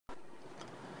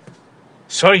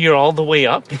Sorry, you're all the way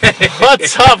up?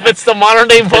 What's up? It's the Modern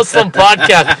Day Muslim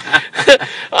Podcast.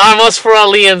 I'm Asfar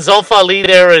Ali, and Zulfa Ali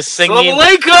there is singing.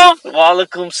 Assalamu alaikum. Wa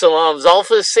alaikum salam.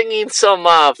 Zulfa is singing some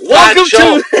welcome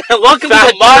to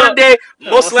the Modern Day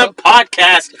Muslim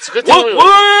Podcast. It's a good thing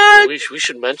we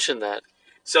should mention that.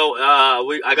 So,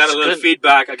 I got a little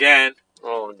feedback again.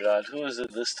 Oh, my God. Who is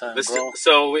it this time, bro?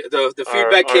 So, the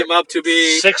feedback came up to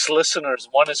be... 6 listeners.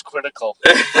 1 is critical.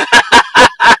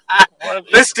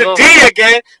 Mr. D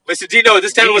again. Mr. D, no,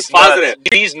 this time it was positive.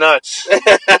 D's nuts.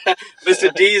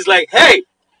 Mr. D is like, hey,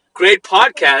 great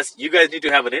podcast. You guys need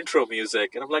to have an intro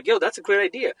music. And I'm like, yo, that's a great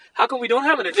idea. How come we don't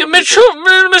have an intro music?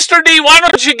 Mr. D, why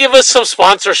don't you give us some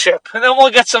sponsorship? And then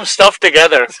we'll get some stuff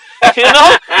together. You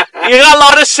know? You got a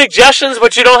lot of suggestions,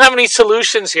 but you don't have any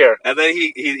solutions here. And then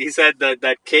he said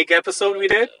that cake episode we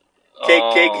did.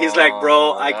 Cake. He's like,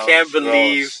 bro, I can't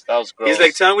believe. That was gross. He's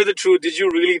like, tell me the truth. Did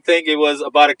you really think it was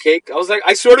about a cake? I was like,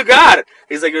 I swear to God.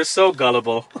 He's like, you're so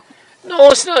gullible. No,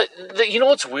 it's not. You know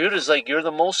what's weird is like you're the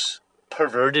most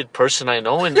perverted person I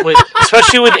know, and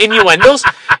especially with innuendos.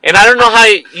 And I don't know how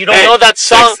you don't know that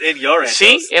song. In your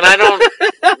See, and I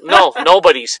don't. No,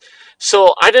 nobody's.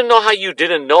 So I didn't know how you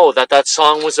didn't know that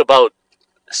song was about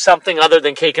something other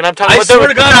than cake. And I'm talking about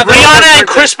Rihanna and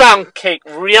Chris Brown cake.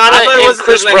 Rihanna and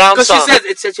Chris Brown song. Because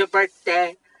she says, it's your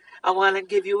birthday. I want to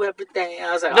give you everything.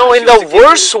 I was like, no, in the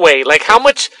worst way. Like,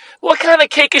 what kind of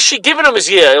cake is she giving him? Is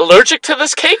he allergic to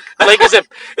this cake? Like, is it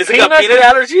is it a peanut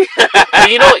allergy?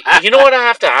 you know what I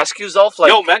have to ask you, Zulf? Like,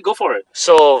 yo, man, go for it.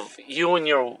 So, you and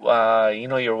your,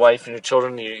 your wife and your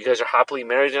children, you guys are happily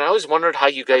married, and I always wondered how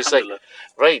you guys, like,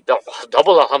 right,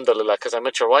 double alhamdulillah, because I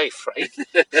met your wife, right?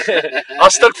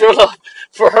 Astaghfirullah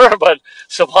for her, but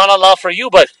subhanallah for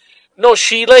you, but, no,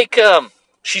 she, like,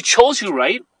 she chose you,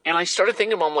 right? And I started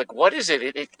thinking, I'm like, what is it?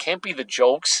 It can't be the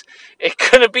jokes. It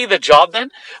couldn't be the job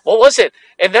then. What was it?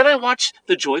 And then I watched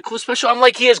the Joyko special. I'm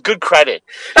like, he has good credit.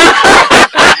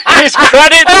 His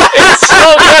credit is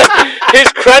so good.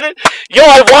 His credit. Yo,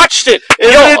 I watched it.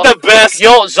 Isn't it the best?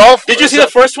 Yo, Zulf. Did you see the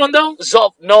first one, though?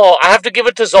 Zulf. No, I have to give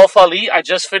it to Zulf Ali. I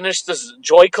just finished this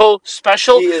Joyko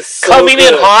special. He is so coming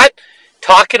good. in hot,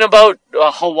 talking about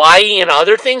Hawaii and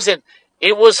other things, and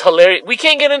it was hilarious. We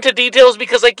can't get into details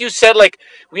because, like you said, like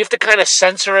we have to kind of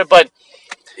censor it. But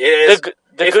it is.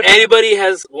 If anybody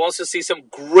wants to see some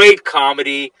great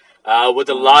comedy with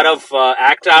a lot of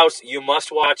act outs, you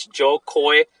must watch Joe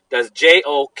Coy. That's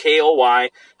Jokoy.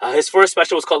 His first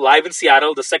special was called Live in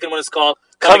Seattle. The second one is called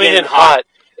Coming in Hot.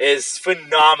 Is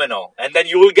phenomenal, and then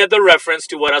you will get the reference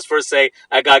to what I was first say.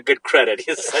 I got good credit.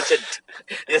 He's such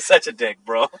a dick,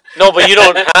 bro. No, but you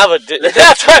don't have a dick.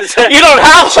 That's right. You don't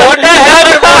have one.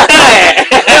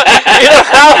 You don't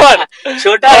have one.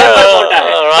 Chota hai, but mota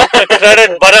hai.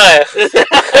 Credit bada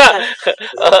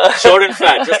hai. Short and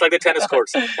fat, just like the tennis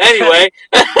courts. Anyway,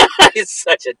 he's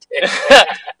such a dick.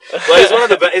 But it's one of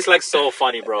the best. It's like so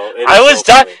funny, bro. I was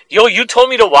dying. Yo, you told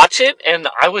me to watch it, and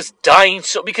I was dying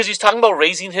because he's talking about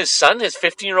raising his son, his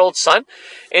 15-year-old son,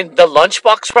 and the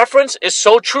lunchbox reference is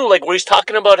so true. Like where he's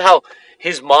talking about how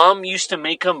his mom used to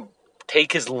make him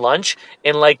take his lunch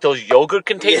in like those yogurt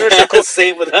containers. Yeah,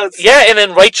 same with us. Yeah, and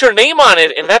then write your name on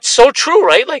it, and that's so true,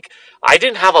 right? Like I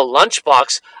didn't have a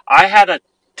lunchbox. I had a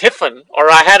Tiffin, or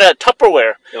I had a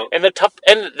Tupperware, and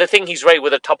the thing he's right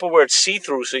with a Tupperware, it's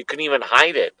see-through, so you couldn't even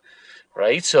hide it.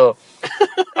 Right, so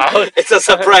it's a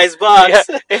surprise box.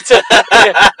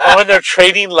 Yeah, when they're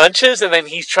trading lunches, and then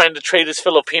he's trying to trade his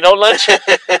Filipino lunch,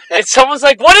 and someone's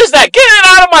like, "What is that? Get it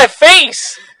out of my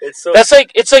face!" It's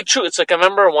like true. It's like I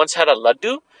remember I once had a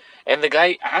laddu, and the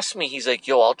guy asked me, he's like,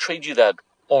 "Yo, I'll trade you that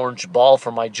orange ball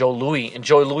for my Joe Louis." And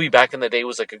Joe Louis back in the day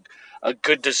was like a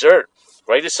good dessert.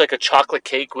 Right, it's like a chocolate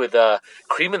cake with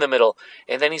cream in the middle,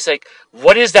 and then he's like,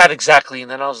 "What is that exactly?"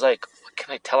 And then I was like, "What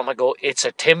can I tell him?" I go, "It's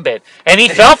a Timbit," and he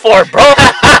fell for it, bro.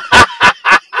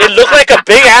 It looked like a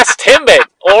big ass Timbit,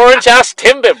 orange ass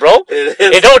Timbit, bro.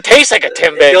 It don't taste like a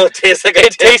Timbit. It don't taste like a Timbit.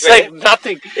 It tastes like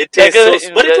nothing. It tastes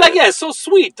but it's like it's so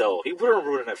sweet though. He wouldn't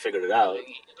ruin it. I figured it out.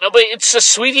 No, but it's a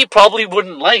sweet he probably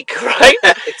wouldn't like, right?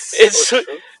 it's so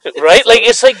right, like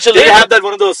it's like jalebi. Did it have that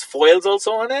one of those foils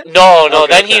also on it? No.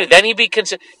 Okay, then he'd be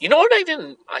considered. You know what I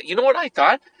didn't? You know what I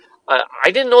thought?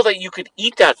 I didn't know that you could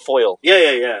eat that foil.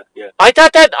 Yeah. I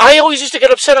thought that. I always used to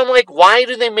get upset. I'm like, why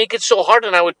do they make it so hard?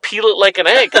 And I would peel it like an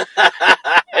egg.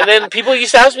 And then people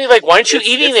used to ask me, like, why aren't you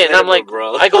eating it? And I'm like,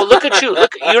 bro. I go, look at you.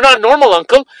 Look, you're not normal,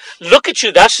 uncle. Look at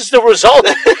you. That's just the result.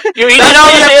 You're eating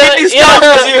all this.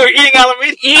 You're eating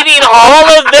aluminium. Eating all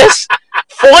of this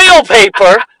foil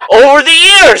paper over the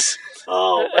years.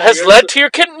 has led to your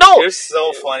kid. No. You're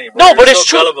so funny, bro. No, but you're it's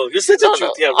so true. Gullible. You're such a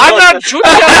chutia, bro. I'm not chutia.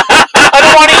 I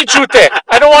don't want to eat jute.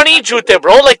 I don't want to eat jute,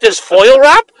 bro. Like this foil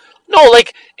wrap. No,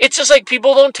 like it's just like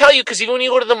people don't tell you because even when you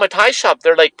go to the Matai shop,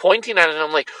 they're like pointing at it, and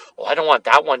I'm like, oh, I don't want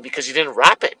that one because you didn't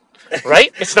wrap it,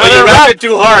 right? It's not you wrap it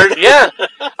too hard. Yeah,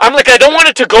 I'm like, I don't want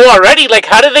it to go already. Like,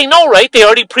 how do they know, right? They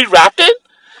already pre-wrapped it,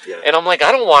 and I'm like,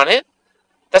 I don't want it.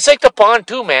 That's like the pond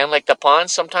too, man. Like the pond,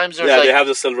 sometimes there's they have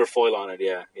the silver foil on it.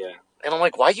 Yeah. And I'm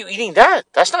like, why are you eating that?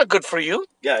 That's not good for you.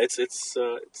 Yeah, it's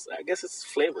I guess it's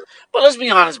flavor. But let's be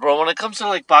honest, bro. When it comes to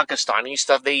like Pakistani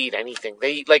stuff, they eat anything.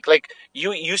 They eat like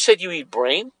you said you eat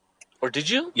brain, or did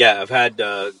you? Yeah, I've had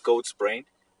goat's brain.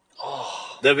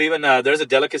 Oh. There's a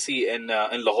delicacy in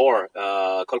Lahore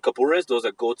called kapures. Those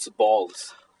are goat's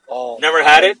balls. Oh, never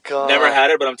had it. God. Never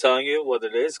had it, but I'm telling you what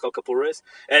it is. It's called kapures,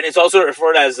 and it's also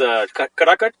referred as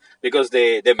karakat because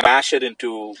they mash it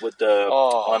into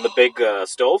on the big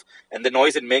stove, and the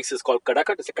noise it makes is called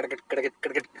karakat. It's a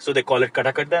karakat. So they call it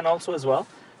karakat then also as well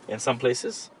in some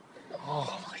places.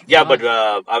 Oh my God. Yeah, but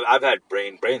I've had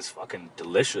brain. Brain's fucking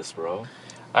delicious, bro.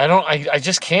 I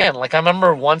just can't. Like I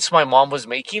remember once my mom was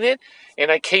making it,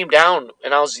 and I came down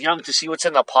and I was young to see what's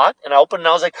in the pot, and I opened and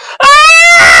I was like,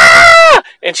 ah!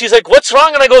 And she's like, "What's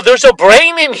wrong?" And I go, "There's a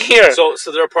brain in here." So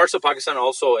there are parts of Pakistan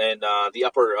also in the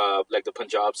upper, like the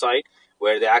Punjab side,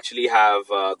 where they actually have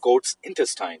goat's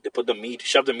intestine. They put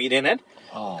shove the meat in it,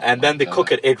 and then they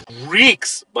cook it. It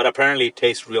reeks, but apparently it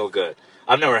tastes real good.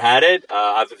 I've never had it.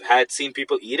 I've seen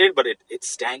people eat it, but it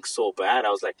stank so bad. I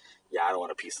was like, yeah, I don't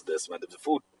want a piece of this, man. If the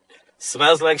food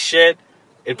smells like shit,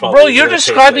 it probably. Bro, you're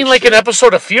describing like an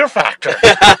episode of Fear Factor.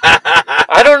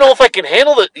 I don't know if I can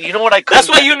handle it. You know what I could. That's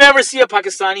why you never see a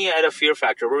Pakistani at a Fear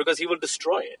Factor, bro, because he will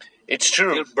destroy it. It's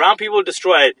true. Brown people will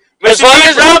destroy it.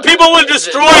 Brown people will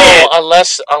destroy it.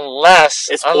 Unless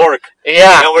it's pork.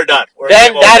 Yeah. Then we're done.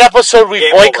 Then that episode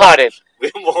we boycotted.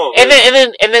 Over. And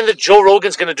then the Joe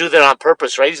Rogan's gonna do that on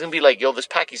purpose, right? He's gonna be like, "Yo, this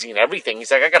Paki's eating everything."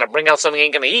 He's like, "I gotta bring out something he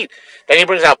ain't gonna eat." Then he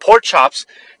brings out pork chops,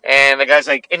 and the guy's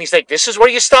like, and he's like, "This is where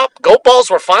you stop. Goat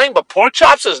balls were fine, but pork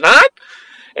chops is not."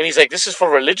 And he's like, "This is for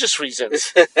religious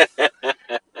reasons."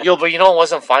 Yo, but you know it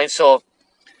wasn't fine. So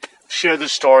share the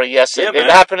story. Yes, it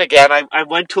happened again. I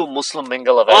went to a Muslim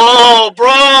mingle event. Oh, bro,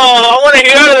 I want to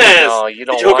hear this. No, you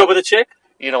don't. Did you hook up with a chick?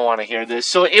 You don't want to hear this.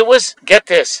 So it was. Get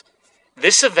this.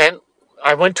 This event.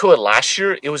 I went to it last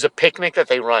year. It was a picnic that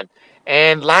they run.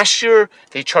 And last year,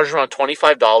 they charged around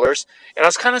 $25. And I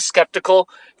was kind of skeptical.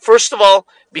 First of all,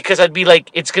 because I'd be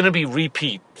like, it's going to be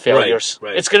repeat failures.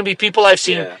 Right. It's going to be people I've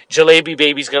seen. Yeah. Jalebi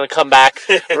Baby's going to come back,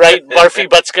 right? Barfi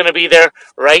Butt's going to be there,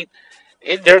 right?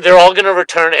 They're all going to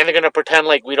return, and they're going to pretend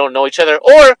like we don't know each other.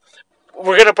 Or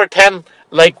we're going to pretend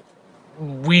like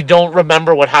we don't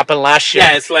remember what happened last year.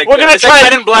 Yeah, it's like we're gonna try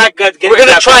Men in Black. We're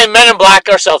gonna try Men in Black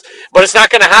ourselves, but it's not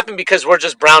gonna happen because we're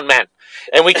just brown men,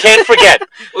 and we can't forget.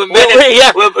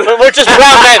 We're just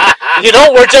brown men. You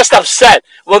know, we're just upset.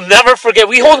 We'll never forget.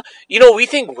 We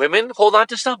think women hold on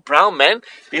to stuff. Brown men,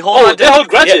 they hold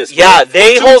grudges. Yeah,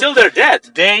 they hold till they're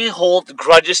dead. They hold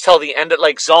grudges till the end.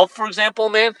 Like Zolf, for example,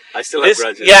 man. I still have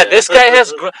grudges. Yeah, this guy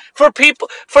has for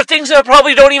things that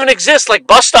probably don't even exist, like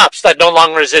bus stops that no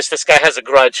longer exist. This guy has a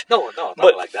grudge. No, not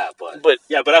like that. But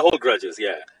I hold grudges.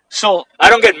 Yeah. So I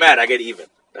don't get mad. I get even.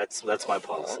 That's my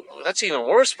policy. That's even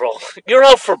worse, bro. You're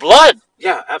out for blood.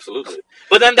 Yeah, absolutely.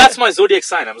 But then that's my zodiac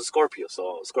sign. I'm a Scorpio,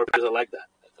 so Scorpios are like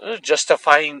that.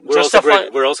 Justifying.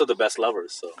 We're also the best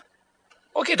lovers. So.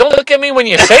 Okay, don't look at me when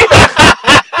you say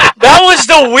that. That was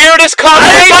the weirdest comment.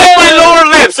 I my lower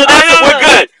lip, so we're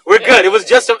good. We're good.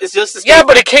 It's just. Yeah,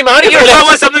 but it came out of your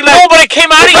lips. Something like, no, but it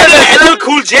came out of your lips. LL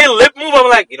Cool J lip move. I'm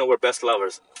like, we're best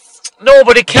lovers. No,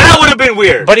 but that would have been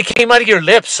weird. But it came out of your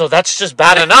lips, so that's just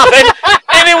bad enough.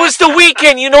 And it was the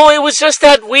weekend, it was just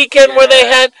that weekend where they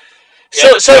had.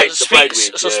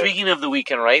 Speaking of the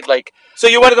weekend, right? Like, so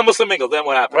you went to the Muslim mingle. Then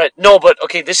what happened? Right. No, but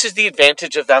okay. This is the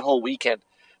advantage of that whole weekend.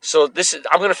 So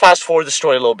I'm going to fast forward the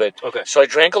story a little bit. Okay. So I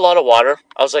drank a lot of water.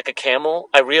 I was like a camel.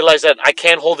 I realized that I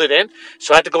can't hold it in,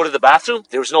 so I had to go to the bathroom.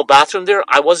 There was no bathroom there.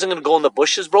 I wasn't going to go in the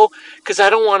bushes, bro, because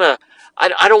I don't want to.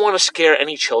 I don't want to scare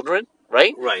any children.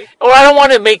 Right? Right. Or I don't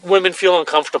want to make women feel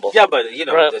uncomfortable. Yeah, but,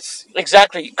 right? That's...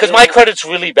 Exactly. Because my credit's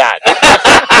really bad.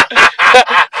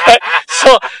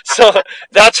 so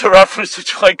that's a reference to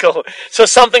Twinkle. So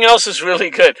something else is really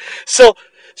good. So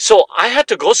I had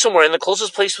to go somewhere, and the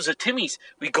closest place was a Timmy's.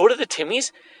 We go to the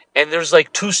Timmy's, and there's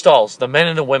like two stalls, the men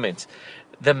and the women's.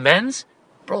 The men's,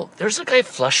 bro, there's a guy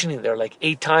flushing in there like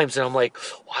 8 times, and I'm like,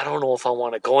 well, I don't know if I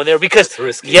want to go in there because, That's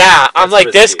risky. yeah, I'm That's like,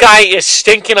 risky. this guy is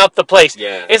stinking up the place.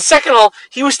 Yeah. And second of all,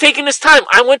 he was taking his time.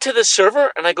 I went to the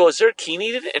server, and I go, is there a key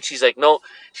needed? And she's like, no.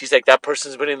 She's like, that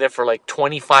person's been in there for like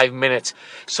 25 minutes.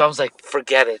 So I was like,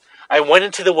 forget it. I went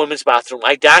into the women's bathroom.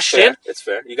 I dashed in. It's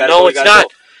fair. You gotta no, go, it's not. Go.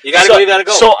 You gotta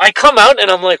go. So I come out,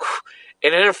 and I'm like, whew.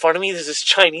 And then in front of me, there's this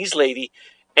Chinese lady,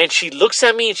 and she looks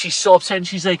at me, and she's so upset, and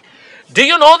she's like, do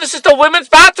you know this is the women's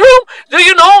bathroom? Do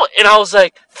you know? And I was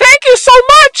like, thank you so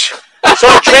much. So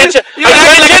I transgender.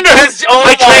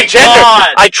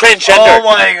 I transgender. Oh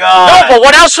my god. No, but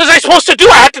what else was I supposed to do?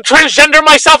 I had to transgender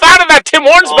myself out of that Tim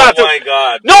Hortons bathroom. Oh my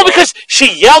god. No, because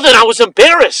she yelled and I was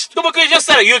embarrassed. No, because you just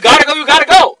said it. You gotta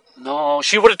go. No,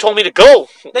 she would have told me to go.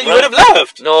 Then you would have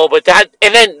left. No, but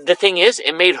and then the thing is,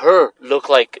 it made her look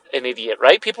like an idiot,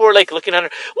 right? People were like looking at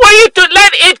her. What are you doing?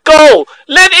 Let it go.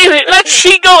 Let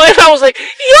she go. And I was like,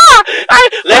 yeah,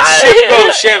 let she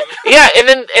go, Shim. Yeah, and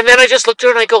then I just looked at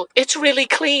her and I go, it's really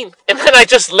clean. And then I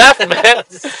just left, man.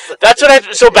 That's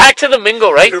what so back to the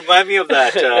mingle, right? You remind me of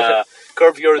that.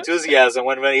 Curb Your Enthusiasm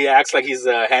when he acts like he's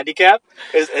handicapped.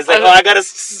 It's like, I gotta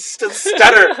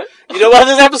stutter. You know about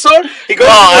this episode? He goes.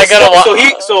 I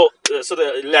gotta. So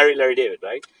the Larry David,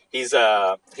 right? He's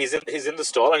in the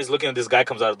stall and he's looking at this guy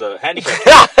comes out of the handicap.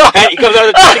 He comes out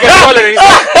of the handicap toilet and he's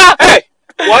like, hey,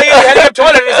 why are you in the handicap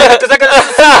toilet? And he's like, because I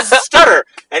gotta stutter.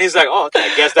 And he's like, oh,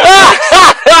 okay, I guess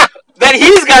that's. Then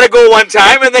he's got to go one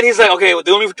time, and then he's like, okay, well,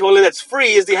 the only toilet that's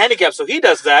free is the handicap. So he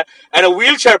does that, and a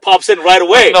wheelchair pops in right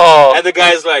away. No. And the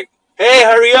guy's like, hey,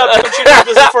 hurry up, don't you know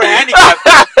this is for a handicap?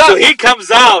 So he comes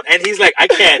out, and he's like, I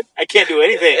can't do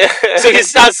anything. So he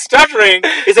starts stuttering.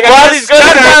 He's like, I'm going to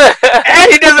stutter.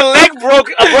 And he does a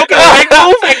broken leg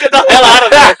move, and get the hell out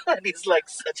of there. And he's like,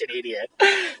 such an idiot.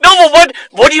 No, but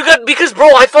what do you got? Because,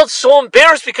 bro, I felt so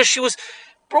embarrassed because she was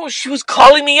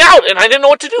calling me out, and I didn't know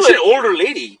what to do. It's an older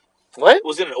lady. What?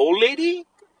 Was it an old lady?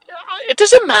 It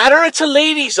doesn't matter. It's a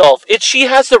ladies' off. She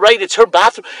has the right. It's her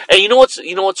bathroom. And you know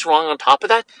what's wrong on top of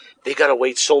that? They gotta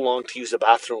wait so long to use the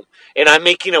bathroom, and I'm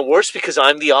making it worse because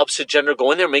I'm the opposite gender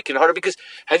going there, making it harder. Because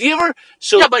have you ever?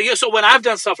 So when I've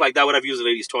done stuff like that, when I've used the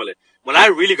ladies' toilet, when I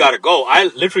really gotta go,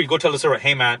 I literally go tell the server,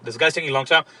 "Hey man, this guy's taking a long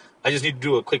time. I just need to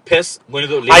do a quick piss." I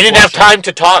didn't have time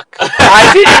to talk.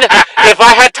 If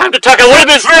I had time to talk, I would have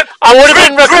been. I would have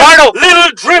been Ricardo.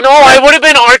 Little drip. No, I would have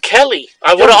been R. Kelly.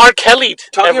 I would have R. Kelly'd.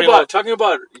 Talking about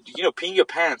peeing your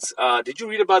pants. Did you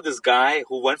read about this guy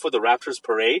who went for the Raptors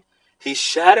parade? He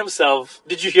shat himself.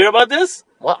 Did you hear about this?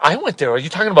 Well, I went there. Are you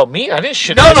talking about me? I didn't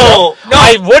shit myself. No.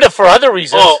 I would have for other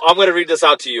reasons. Oh, I'm going to read this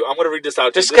out to you.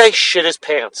 This guy shit his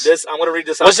pants. I'm going to read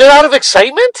this out. Was it out of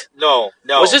excitement? No.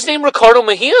 Was his name Ricardo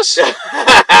Mejias?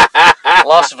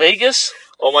 Las Vegas?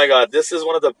 Oh my God. This is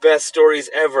one of the best stories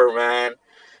ever, man.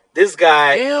 This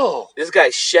guy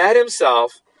shat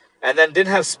himself and then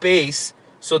didn't have space.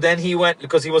 So then he went,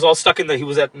 because he was all stuck he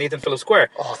was at Nathan Phillips Square.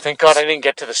 Oh, thank God I didn't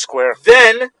get to the square.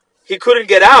 Then he couldn't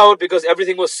get out because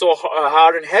everything was so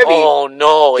hard and heavy. Oh,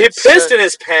 no. He pissed in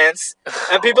his pants,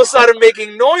 and people started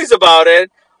making noise about it.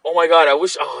 Oh, my God. I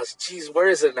wish... Oh, jeez. Where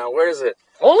is it now? Where is it?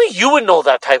 Only you would know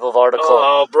that type of article.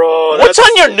 Oh, bro. What's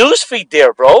on your newsfeed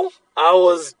there, bro? I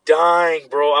was dying,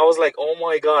 bro. I was like, oh,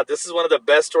 my God. This is one of the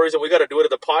best stories, and we got to do it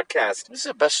at the podcast. This is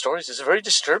the best stories. It's a very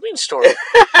disturbing story.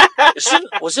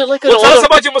 Was it like tell us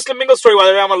about your Muslim Mingle story while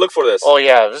I'm going to look for this. Oh,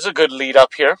 yeah. This is a good lead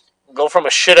up here. Go from a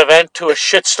shit event to a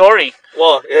shit story.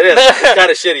 Well, it is. It's kind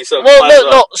of shitty. So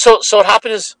no. So what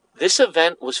happened is this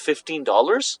event was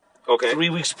 $15. Okay. 3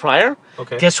 weeks prior.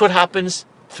 Okay. Guess what happens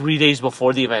 3 days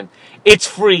before the event? It's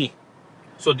free.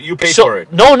 So you paid for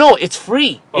it? No, it's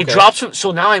free. Okay. It drops.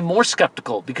 So now I'm more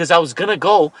skeptical because I was gonna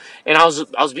go and I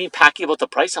was being packy about the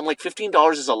price. I'm like,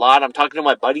 $15 is a lot. I'm talking to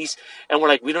my buddies and we're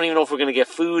like, we don't even know if we're gonna get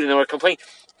food, and then we're complaining.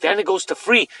 Then it goes to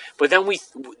free, but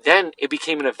then it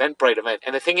became an Eventbrite event.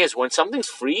 And the thing is, when something's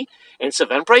free and it's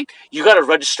Eventbrite, you got to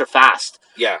register fast.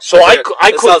 Yeah. So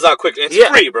it sells out quickly. It's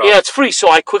free, bro. Yeah, it's free.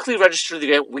 So I quickly registered the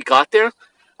event. We got there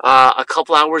a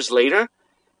couple hours later,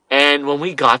 and when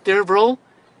we got there, bro,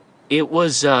 it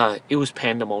was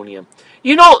pandemonium.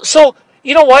 So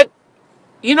you know what?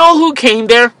 You know who came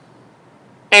there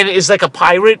and is like a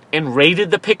pirate and raided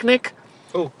the picnic?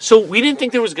 Ooh. So we didn't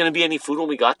think there was going to be any food when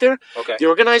we got there. Okay. The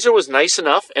organizer was nice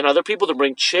enough, and other people to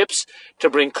bring chips, to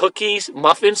bring cookies,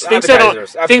 muffins, things I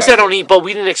don't eat, but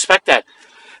we didn't expect that.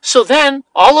 So then,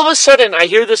 all of a sudden, I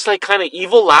hear this like kind of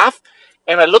evil laugh,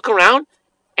 and I look around,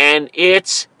 and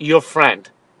it's your friend.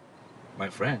 My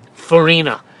friend?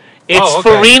 Farina. It's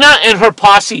Farina and her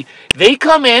posse. They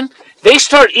come in, they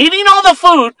start eating all the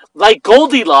food like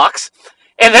Goldilocks,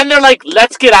 and then they're like,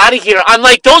 let's get out of here. I'm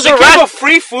like, those are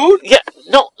free food? Yeah.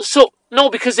 No,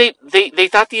 because they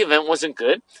thought the event wasn't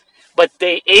good, but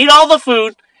they ate all the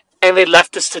food and they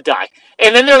left us to die.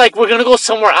 And then they're like, "We're gonna go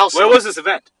somewhere else." Where was this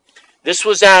event? This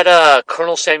was at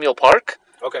Colonel Samuel Park.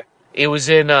 Okay. It was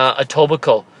in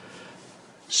Etobicoke.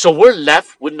 So we're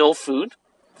left with no food.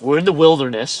 We're in the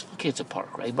wilderness. Okay, it's a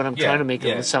park, right? But I'm trying to make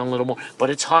it sound a little more. But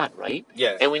it's hot, right?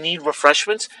 Yeah. And we need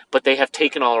refreshments, but they have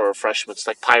taken all our refreshments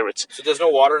like pirates. So there's no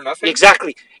water, nothing?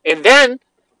 Exactly. And then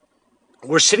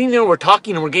we're sitting there, we're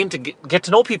talking, and we're getting to get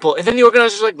to know people. And then the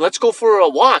organizer's like, let's go for a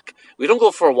walk. We don't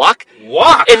go for a walk.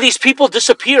 Walk? And these people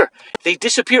disappear. They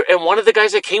disappear. And one of the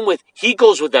guys I came with, he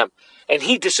goes with them. And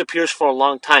he disappears for a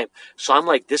long time. So I'm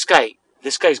like, this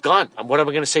guy's gone. What am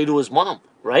I going to say to his mom,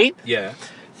 right? Yeah.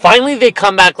 Finally, they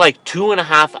come back like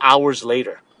 2.5 hours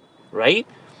later, right?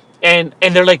 And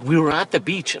they're like, we were at the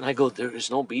beach. And I go, there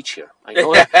is no beach here. I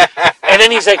know that. And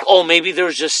then he's like, oh, maybe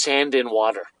there's just sand and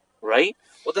water, right?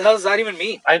 What the hell does that even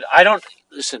mean? I don't,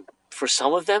 listen, for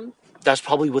some of them, that's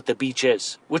probably what the beach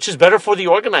is, which is better for the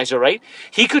organizer, right?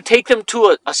 He could take them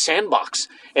to a sandbox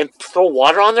and throw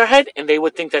water on their head, and they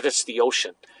would think that it's the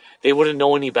ocean. They wouldn't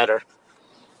know any better.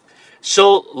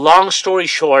 So, long story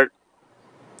short,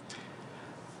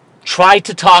 I tried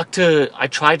to talk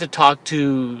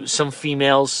to some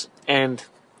females, and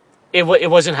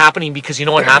it wasn't happening because you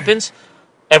know what happens?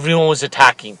 Everyone was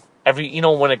attacking.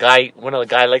 When a guy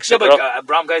likes a girl. But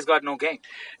brown guys got no game.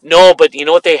 No, but you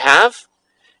know what they have?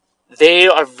 They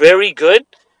are very good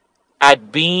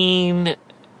at being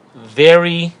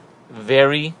very,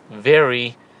 very,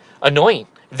 very annoying.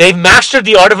 They've mastered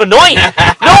the art of annoying.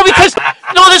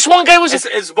 This one guy was...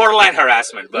 It's borderline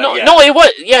harassment, but it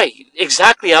was... Yeah,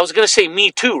 exactly. I was going to say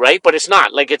me too, right? But it's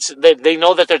not. Like, they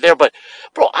know that they're there. But,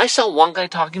 bro, I saw one guy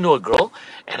talking to a girl,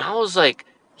 and I was like,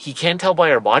 he can't tell by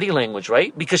her body language,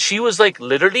 right? Because she was like,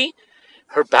 literally,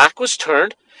 her back was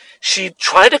turned. She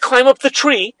tried to climb up the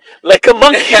tree like a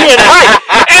monkey and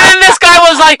hide. And then this guy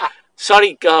was like,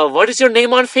 sorry, what is your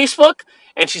name on Facebook?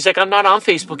 And she's like, I'm not on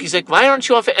Facebook. He's like, why aren't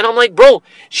you on Facebook? And I'm like, bro,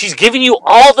 she's giving you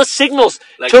all the signals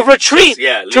to retreat.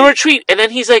 Retreat. And then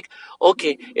he's like,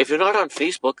 okay, if you're not on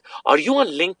Facebook, are you on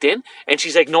LinkedIn? And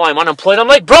she's like, no, I'm unemployed. I'm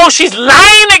like, bro, she's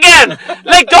lying again.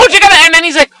 Like, don't you gotta... And then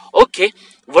he's like, okay,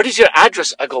 what is your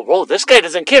address? I go, bro, this guy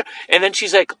doesn't care. And then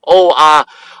she's like,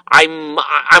 I'm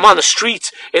on the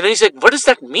streets. And then he's like, what does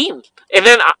that mean? And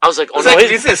then I was like, oh, no.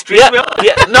 Is it street?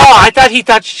 Yeah. No, I thought he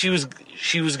thought she was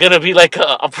going to be like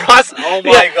a prostitute. Oh,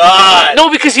 my God.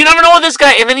 No, because you never know with this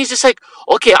guy. And then he's just like,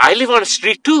 okay, I live on a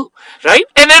street too, right?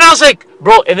 And then I was like,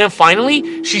 bro, and then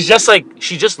finally, she just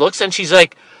looks and she's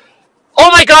like, oh,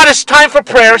 my God, it's time for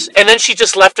prayers. And then she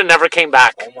just left and never came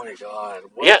back. Oh, my God.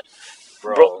 What? Yeah.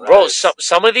 Bro,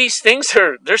 some of these things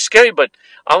they're scary, but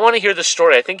I want to hear the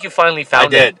story. I think you finally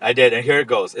found it. I did, and here it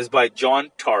goes. It's by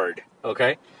John Tard,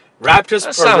 okay? Raptors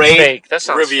that Parade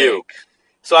sounds review. Fake.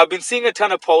 So I've been seeing a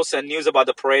ton of posts and news about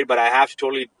the parade, but I have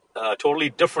totally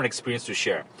different experience to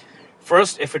share.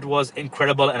 First, if it was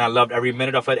incredible and I loved every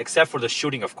minute of it, except for the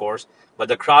shooting, of course. But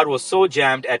the crowd was so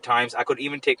jammed at times, I could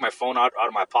even take my phone out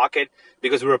of my pocket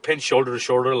because we were pinned shoulder to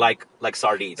shoulder like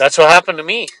sardines. That's what happened to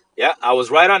me. Yeah, I was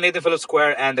right on Nathan Phillips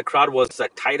Square, and the crowd was the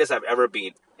tightest I've ever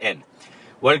been in.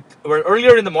 Well,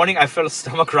 earlier in the morning, I felt a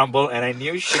stomach rumble, and I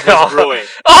knew shit was brewing.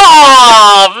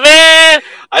 Oh, man!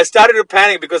 I started to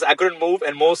panic because I couldn't move,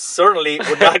 and most certainly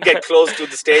would not get close to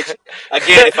the stage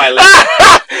again if I left.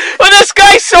 But this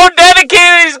guy's so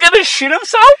dedicated, he's gonna shoot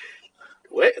himself?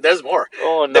 Wait, there's more.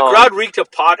 Oh, no. The crowd reeked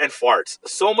of pot and farts.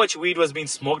 So much weed was being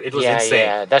smoked, it was insane.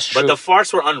 Yeah, that's true. But the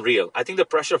farts were unreal. I think the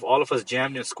pressure of all of us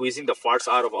jammed and squeezing the farts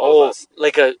out of all of us.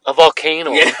 Like a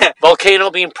volcano. Yeah.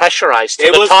 Volcano being pressurized to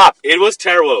the top. It was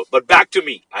terrible. But back to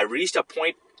me. I reached a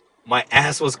point, my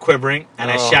ass was quivering,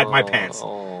 and I shat my pants.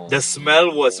 The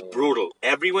smell was brutal.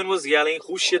 Everyone was yelling,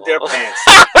 who shit their pants?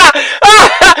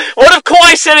 What if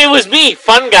Kawhi said it was me?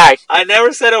 Fun guy. I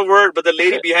never said a word, but the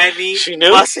lady behind me she knew?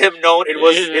 must have known it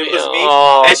was me,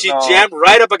 and she jammed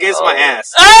right up against my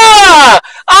ass.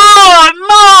 Oh,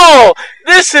 no!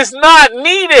 This is not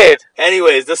needed.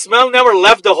 Anyways, the smell never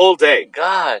left the whole day.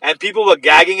 God. And people were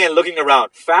gagging and looking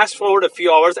around. Fast forward a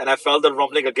few hours, and I felt the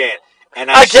rumbling again.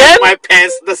 And I shit my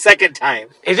pants the second time.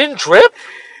 It didn't drip?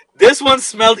 This one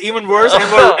smelled even worse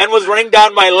and was running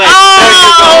down my leg.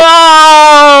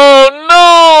 Oh,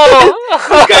 no!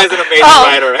 This guy's an amazing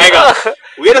writer. Hang on.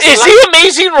 Is he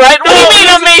amazing writer? What do you mean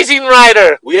amazing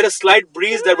writer? We had a slight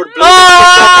breeze that would blow to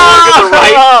the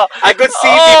right. I could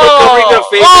see people covering their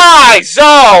faces.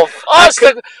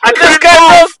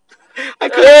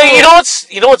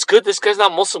 You know what's good? This guy's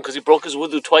not Muslim because he broke his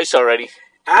wudu twice already.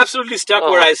 Absolutely stuck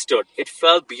where I stood. It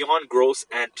felt beyond gross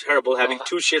and terrible having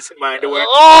two shits in my underwear.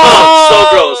 So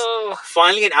gross.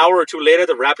 Finally, an hour or two later,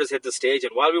 the Raptors hit the stage,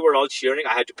 and while we were all cheering,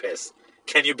 I had to piss.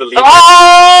 Can you believe it?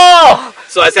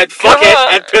 So I said, fuck it,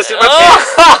 and pissed in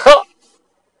my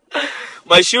pants.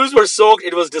 My shoes were soaked.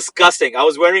 It was disgusting. I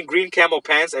was wearing green camo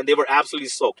pants, and they were absolutely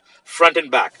soaked, front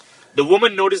and back. The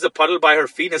woman noticed the puddle by her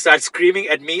feet and started screaming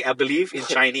at me, I believe, in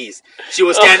Chinese. She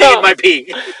was standing in my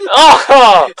pee.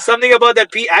 Something about that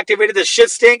pee activated the shit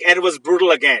stink, and it was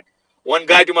brutal again. One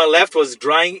guy to my left was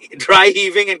dry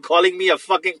heaving and calling me a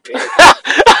fucking pig.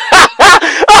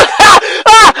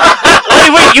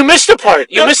 Wait, you missed a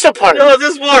part. You missed a part. No,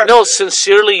 this part. No,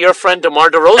 sincerely, your friend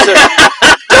DeMar DeRozan.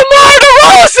 DeMar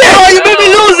DeRozan! Oh, you made me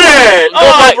lose it!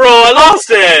 Oh, bro, I lost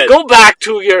it. Go back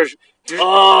to your...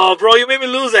 Oh, bro, you made me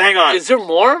lose it. Hang on. Is there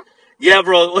more? Yeah,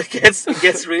 bro, it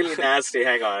gets really nasty.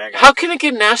 Hang on. How can it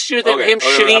get nastier than him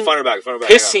shitting,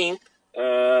 pissing?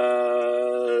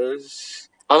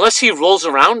 Unless he rolls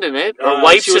around in it or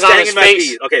wipes it on his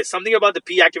face. Okay, something about the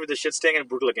pee activated the shit sting and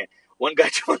brutal again. One guy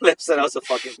to my left said I was a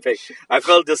fucking pig. I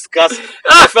felt disgusting.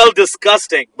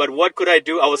 But what could I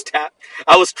do? I was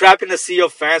trapped in a sea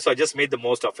of fans, so I just made the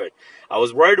most of it. I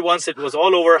was worried once it was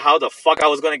all over how the fuck I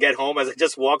was going to get home as I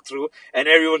just walked through and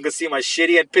everyone could see my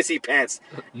shitty and pissy pants.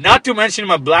 Not to mention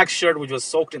my black shirt, which was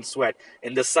soaked in sweat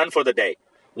in the sun for the day.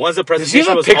 Once the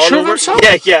presentation was all over,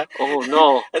 yeah. Oh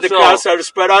no! And the crowd started to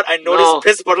spread out. I noticed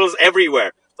piss puddles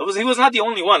everywhere. He was not the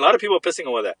only one. A lot of people were pissing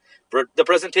over there. The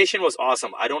presentation was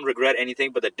awesome. I don't regret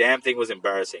anything, but the damn thing was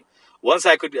embarrassing. Once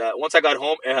I got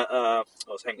home,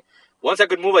 once I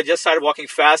could move, I just started walking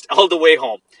fast all the way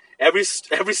home. Every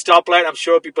stoplight, I'm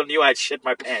sure people knew I had shit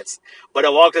my pants. But I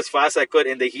walked as fast as I could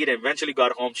in the heat and eventually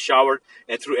got home, showered,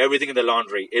 and threw everything in the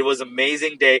laundry. It was an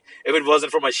amazing day if it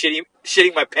wasn't for my shitting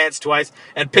my pants twice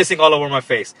and pissing all over my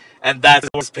face. And that's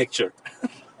this picture.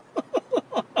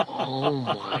 Oh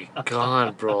my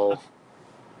god, bro.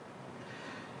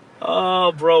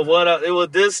 Oh, bro,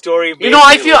 this story.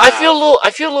 I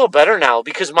feel a little better now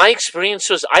because my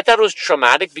experience I thought it was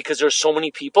traumatic because there's so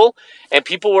many people and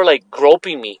people were like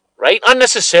groping me, right?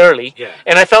 Unnecessarily. Yeah.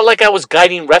 And I felt like I was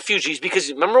guiding refugees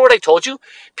because remember what I told you?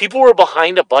 People were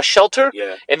behind a bus shelter.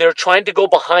 Yeah. And they were trying to go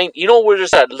behind, where there's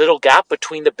that little gap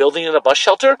between the building and the bus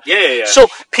shelter? Yeah. So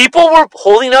people were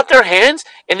holding up their hands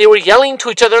and they were yelling to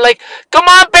each other like, "Come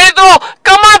on, Pedro!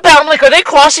 Come on, Pedro!" I'm like, are they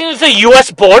crossing into the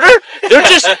U.S. border? They're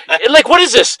just, like, what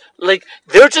is this? Like,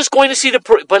 they're just going to see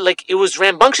but like, it was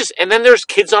rambunctious. And then there's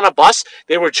kids on a bus.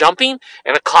 They were jumping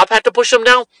and a cop had to push them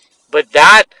down. But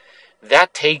that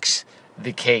takes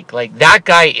the cake. Like, that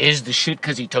guy is the shit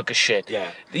because he took a shit.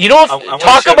 Yeah.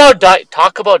 Talk about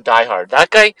Die Hard. That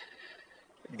guy.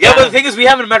 Yeah, but the thing is, we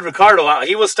haven't met Ricardo.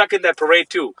 He was stuck in that parade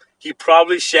too. He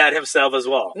probably shat himself as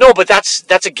well. No, but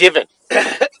that's a given.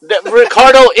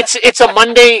 Ricardo, it's a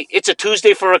Monday, it's a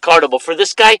Tuesday for Ricardo, but for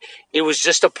this guy, it was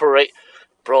just a parade.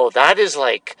 Bro, that is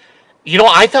like,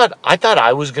 I thought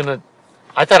I was gonna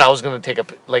take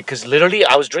because literally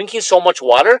I was drinking so much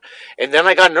water, and then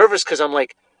I got nervous because I'm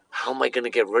like, how am I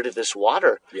gonna get rid of this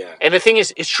water? Yeah. And the thing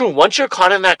is, it's true. Once you're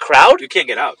caught in that crowd, you can't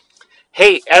get out.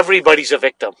 Hey, everybody's a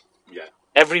victim. Yeah.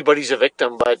 Everybody's a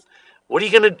victim, but what are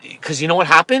you gonna? Because you know what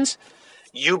happens?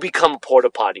 You become a porta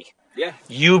potty. Yeah.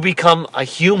 You become a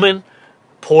human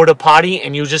porta potty,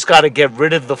 and you just got to get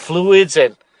rid of the fluids.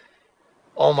 And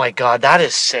oh my god, that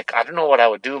is sick. I don't know what I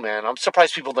would do, man. I'm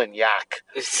surprised people didn't yak.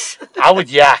 I would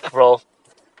yak, bro.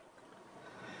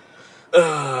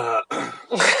 But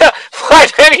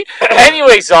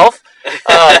anyway, Zolf,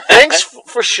 thanks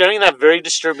for sharing that very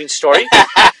disturbing story.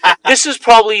 This is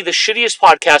probably the shittiest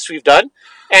podcast we've done.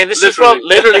 And this is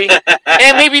literally,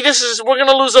 and maybe we're going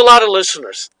to lose a lot of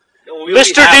listeners.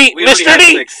 Mr.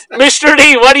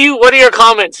 D, what are your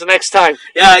comments next time?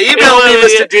 Yeah, email me,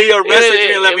 Mr. D, or message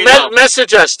me and let me know.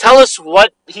 Message us. Tell us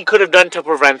what he could have done to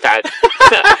prevent that.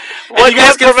 You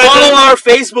guys can follow our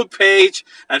Facebook page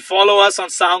and follow us on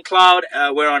SoundCloud.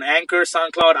 We're on Anchor,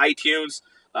 SoundCloud, iTunes.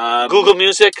 Google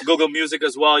Music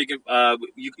as well. You can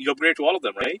you upgrade to all of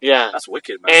them, right? Yeah, that's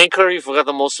wicked, man. Anchor, you forgot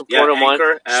the most important one.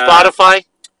 Spotify.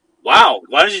 Wow,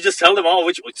 why don't you just tell them all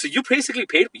which? So you basically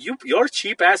paid your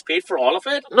cheap ass paid for all of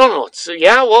it? No.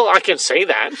 Yeah, well, I can say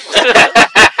that.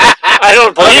 I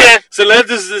don't believe it. So let's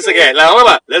do this again.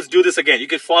 Let's do this again. You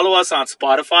can follow us on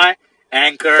Spotify,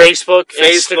 Anchor, Facebook,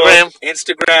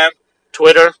 Instagram,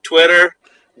 Twitter.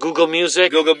 Google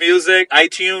Music,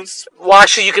 iTunes. Well,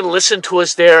 actually, you can listen to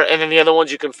us there, and then the other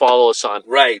ones you can follow us on.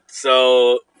 Right.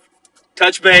 So,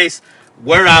 touch base.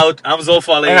 We're out. I'm Zolf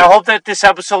Ali. And I hope that this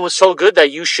episode was so good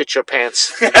that you shit your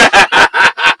pants.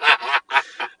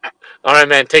 All right,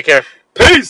 man. Take care. Peace.